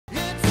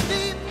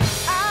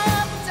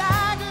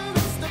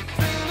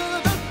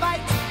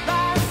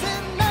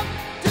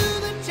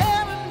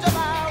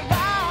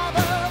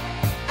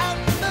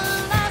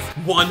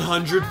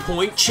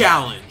100-point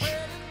challenge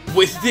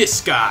with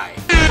this guy.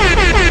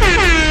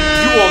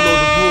 You all know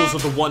the rules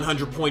of the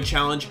 100-point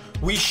challenge.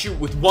 We shoot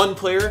with one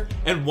player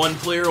and one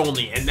player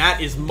only, and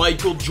that is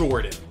Michael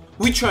Jordan.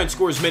 We try and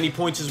score as many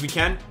points as we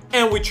can,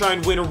 and we try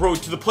and win a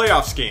road to the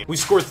playoffs game. We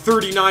scored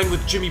 39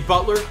 with Jimmy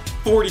Butler,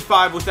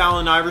 45 with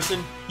Allen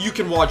Iverson. You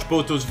can watch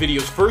both those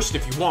videos first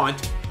if you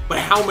want, but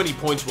how many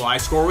points will I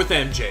score with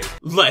MJ?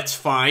 Let's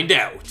find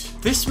out.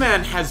 This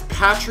man has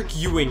Patrick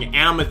Ewing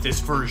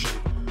Amethyst version,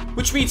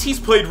 which means he's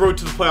played road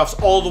to the playoffs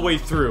all the way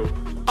through.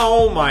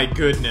 Oh my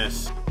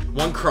goodness.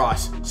 One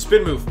cross,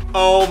 spin move.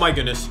 Oh my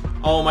goodness,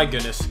 oh my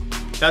goodness.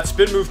 That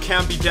spin move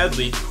can't be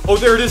deadly. Oh,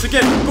 there it is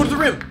again, go to the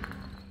rim.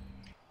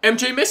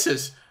 MJ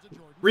misses.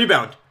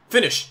 Rebound.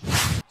 Finish.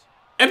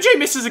 MJ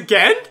misses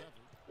again?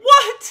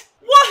 What?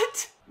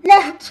 What?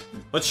 What?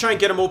 Let's try and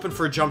get him open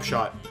for a jump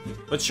shot.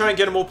 Let's try and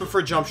get him open for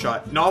a jump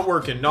shot. Not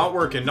working, not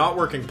working, not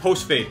working.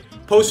 Post fade.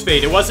 Post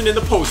fade. It wasn't in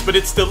the post, but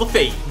it's still a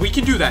fade. We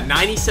can do that.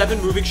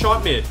 97 moving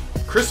shot mid.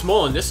 Chris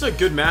Mullin, this is a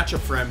good matchup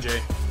for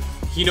MJ.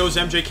 He knows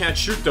MJ can't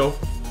shoot though.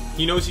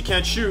 He knows he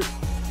can't shoot.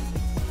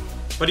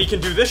 But he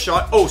can do this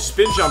shot. Oh,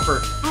 spin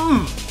jumper.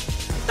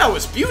 That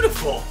was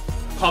beautiful.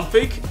 Pump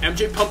fake,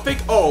 MJ pump fake.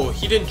 Oh,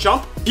 he didn't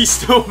jump. He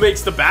still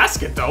makes the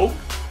basket though.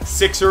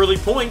 6 early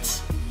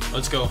points.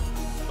 Let's go.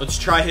 Let's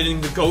try hitting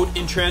the GOAT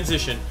in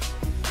transition.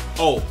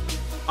 Oh,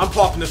 I'm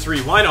popping the 3.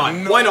 Why not?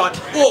 No. Why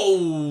not?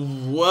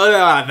 Oh,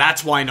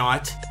 that's why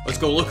not. Let's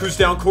go. Look who's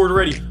down court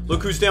already.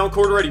 Look who's down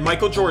court already.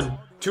 Michael Jordan.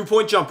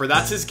 2-point jumper.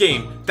 That's his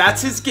game.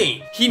 That's his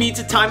game. He needs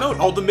a timeout.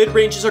 All the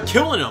mid-ranges are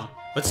killing him.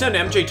 Let's send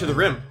MJ to the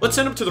rim. Let's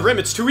send him to the rim.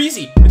 It's too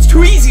easy. It's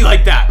too easy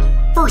like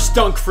that. First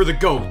dunk for the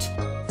GOAT.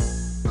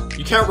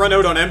 You can't run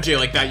out on MJ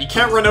like that. You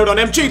can't run out on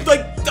MJ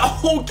like...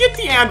 Oh, get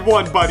the and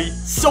one, buddy.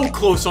 So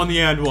close on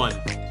the and one.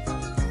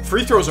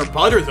 Free throws are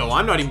butter, though.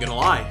 I'm not even gonna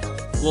lie.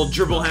 A little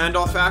dribble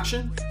handoff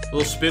action. A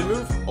little spin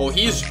move. Oh,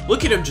 he's...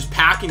 Look at him just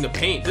packing the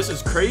paint. This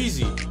is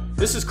crazy.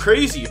 This is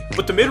crazy.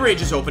 But the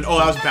mid-range is open. Oh,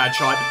 that was a bad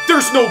shot.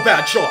 There's no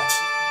bad shots.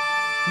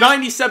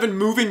 97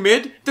 moving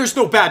mid. There's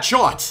no bad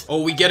shots.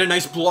 Oh, we get a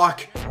nice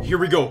block. Here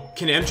we go.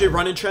 Can MJ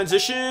run in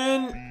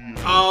transition?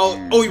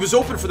 Oh, he was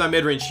open for that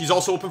mid-range. He's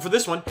also open for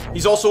this one.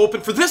 He's also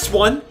open for this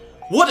one.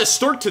 What a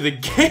start to the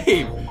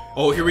game.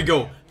 Oh, here we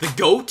go. The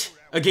GOAT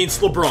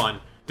against LeBron.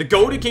 The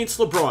GOAT against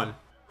LeBron.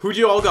 Who do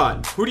you all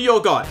got? Who do you all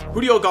got? Who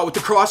do you all got with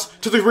the cross?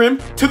 To the rim?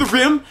 To the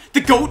rim?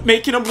 The GOAT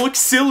making him look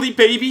silly,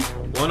 baby.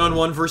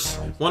 One-on-one versus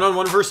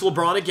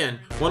LeBron again.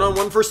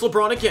 One-on-one versus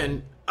LeBron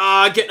again.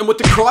 Getting him with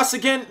the cross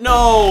again?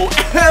 No.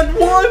 And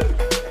one.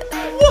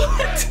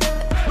 What?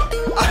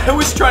 I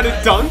was trying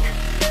to dunk.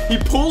 He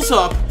pulls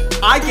up.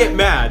 I get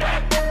mad,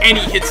 and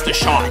he hits the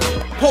shot.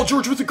 Paul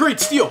George with a great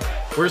steal.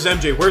 Where's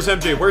MJ? Where's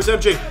MJ? Where's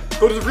MJ?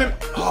 Go to the rim.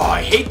 Oh,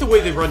 I hate the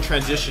way they run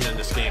transition in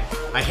this game.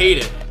 I hate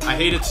it. I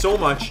hate it so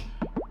much.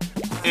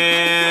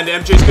 And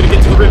MJ's gonna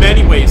get to the rim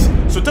anyways.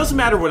 So it doesn't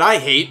matter what I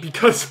hate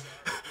because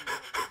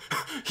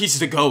he's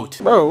the GOAT.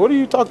 Bro, what are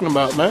you talking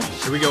about, man?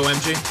 Here we go,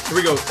 MJ. Here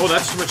we go. Oh,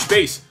 that's too much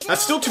space.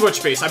 That's still too much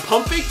space. I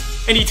pump fake,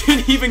 and he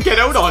didn't even get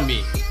out on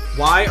me.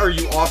 Why are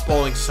you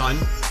off-balling, son?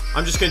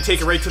 I'm just gonna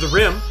take it right to the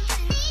rim.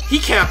 He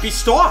can't be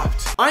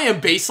stopped. I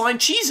am baseline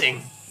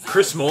cheesing.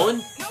 Chris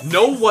Mullin,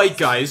 no white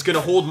guy is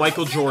gonna hold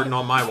Michael Jordan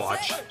on my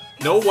watch.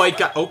 No white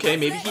guy. Okay,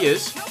 maybe he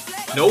is.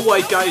 No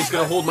white guy is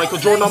gonna hold Michael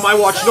Jordan on my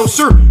watch. No,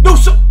 sir. No,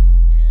 sir.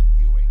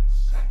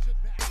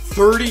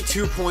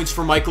 32 points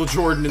for Michael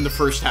Jordan in the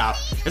first half.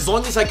 As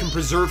long as I can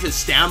preserve his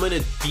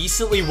stamina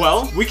decently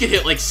well, we could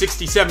hit like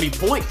 60, 70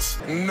 points.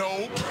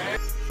 No.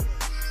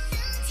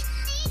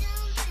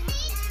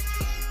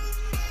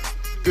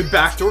 Good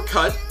backdoor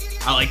cut.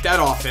 I like that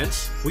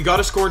offense. We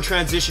gotta score in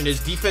transition. His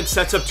defense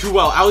sets up too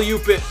well.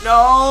 Alley-oop it.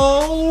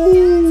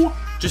 No!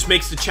 Just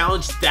makes the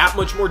challenge that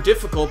much more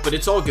difficult, but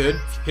it's all good.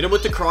 Hit him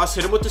with the cross,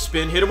 hit him with the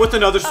spin, hit him with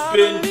another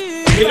spin,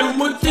 hit him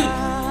with the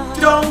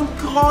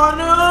dunk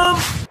on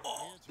him!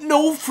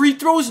 No free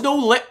throws, no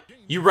let.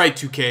 You're right,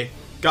 2K.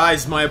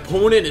 Guys, my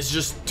opponent is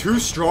just too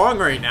strong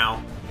right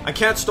now. I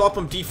can't stop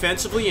him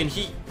defensively, and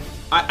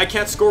I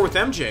can't score with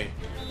MJ.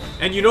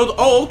 And you know,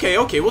 oh,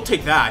 okay, we'll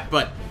take that,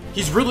 but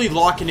he's really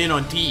locking in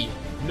on D.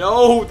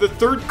 No, the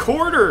third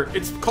quarter.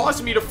 It's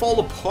causing me to fall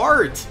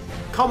apart.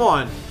 Come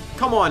on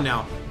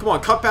now. Come on,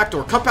 cut back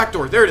door.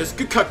 There it is.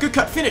 Good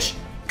cut, finish.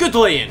 Good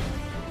lay-in.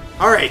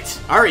 All right,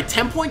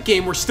 10-point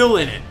game. We're still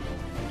in it.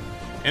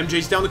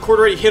 MJ's down the court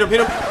already. Hit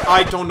him.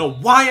 I don't know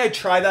why I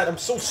try that. I'm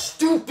so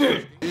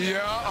stupid.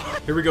 Yeah.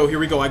 Here we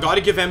go. I gotta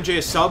give MJ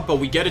a sub, but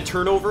we get a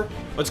turnover.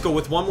 Let's go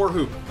with one more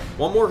hoop.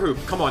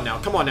 Come on now.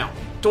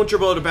 Don't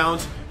dribble out of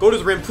bounds. Go to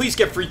the rim. Please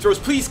get free throws.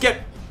 Please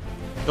get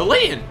the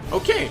lay-in.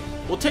 Okay,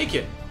 we'll take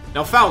it.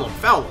 Now foul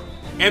him.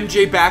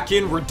 MJ back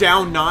in. We're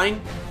down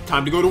 9.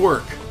 Time to go to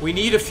work. We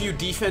need a few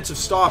defensive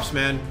stops,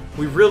 man.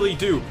 We really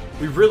do.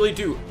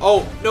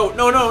 Oh,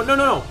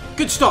 no.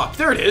 Good stop.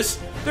 There it is.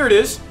 Here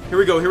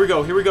we go.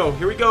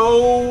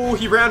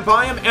 He ran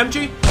by him.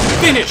 MJ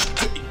finished.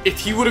 If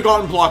he would have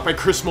gotten blocked by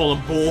Chris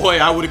Mullen, boy,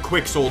 I would have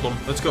quick-sold him.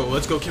 Let's go,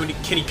 let's go. Can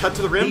he cut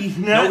to the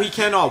rim? No, he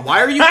cannot.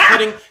 Why are you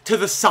cutting to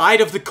the side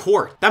of the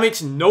court? That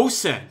makes no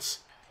sense.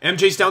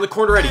 MJ's down the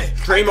corner already.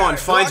 Draymond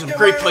finds him.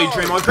 Great play,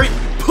 Draymond. Great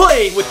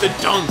play with the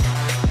dunk.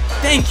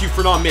 Thank you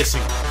for not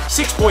missing.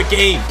 6-point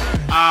game.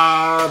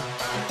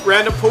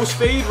 Random post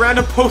fade.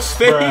 Random post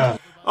fade. Bruh.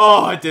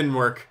 Oh, it didn't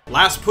work.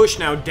 Last push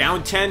now.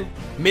 Down 10.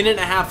 Minute and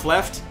a half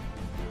left.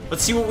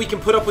 Let's see what we can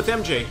put up with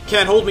MJ.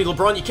 Can't hold me,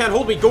 LeBron. You can't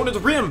hold me. Going to the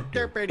rim.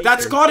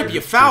 That's got to be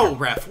a foul,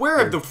 ref. Where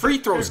have the free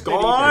throws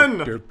gone?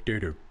 He's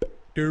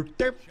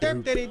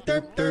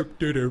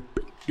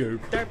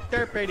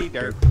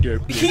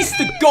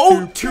the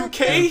GOAT,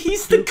 2K.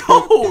 He's the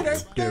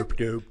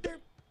GOAT.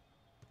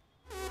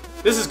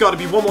 This has got to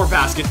be one more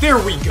basket. There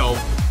we go.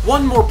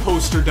 One more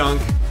poster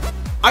dunk.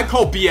 I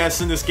call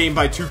BS in this game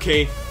by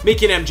 2K,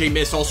 making MJ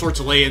miss all sorts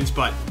of lay-ins,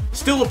 but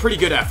still a pretty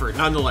good effort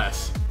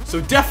nonetheless. So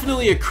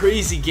definitely a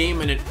crazy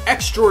game and an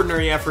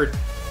extraordinary effort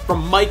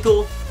from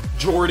Michael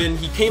Jordan.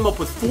 He came up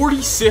with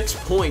 46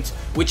 points,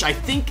 which I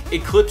think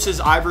eclipses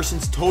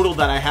Iverson's total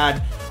that I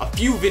had a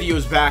few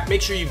videos back.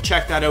 Make sure you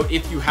check that out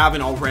if you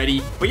haven't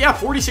already. But yeah,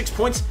 46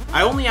 points.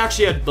 I only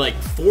actually had like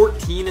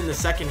 14 in the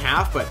second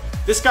half, but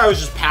this guy was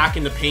just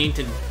packing the paint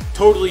and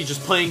totally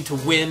just playing to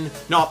win,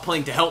 not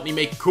playing to help me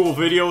make a cool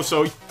video,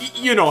 so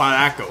you know how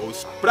that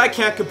goes. But I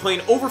can't complain.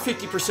 Over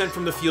 50%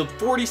 from the field,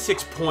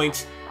 46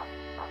 points.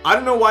 I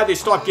don't know why they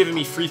stopped giving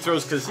me free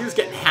throws, because he was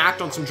getting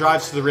hacked on some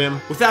drives to the rim.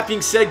 With that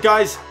being said,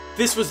 guys,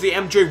 this was the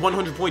MJ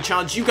 100-point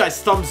challenge. You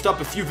guys thumbs up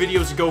a few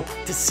videos ago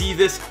to see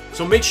this,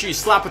 so make sure you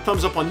slap a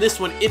thumbs up on this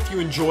one if you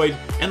enjoyed,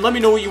 and let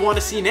me know what you want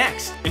to see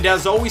next. And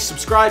as always,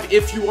 subscribe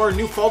if you are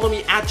new. Follow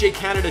me at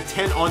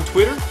JCanada10 on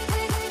Twitter.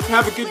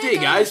 Have a good day,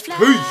 guys.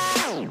 Peace!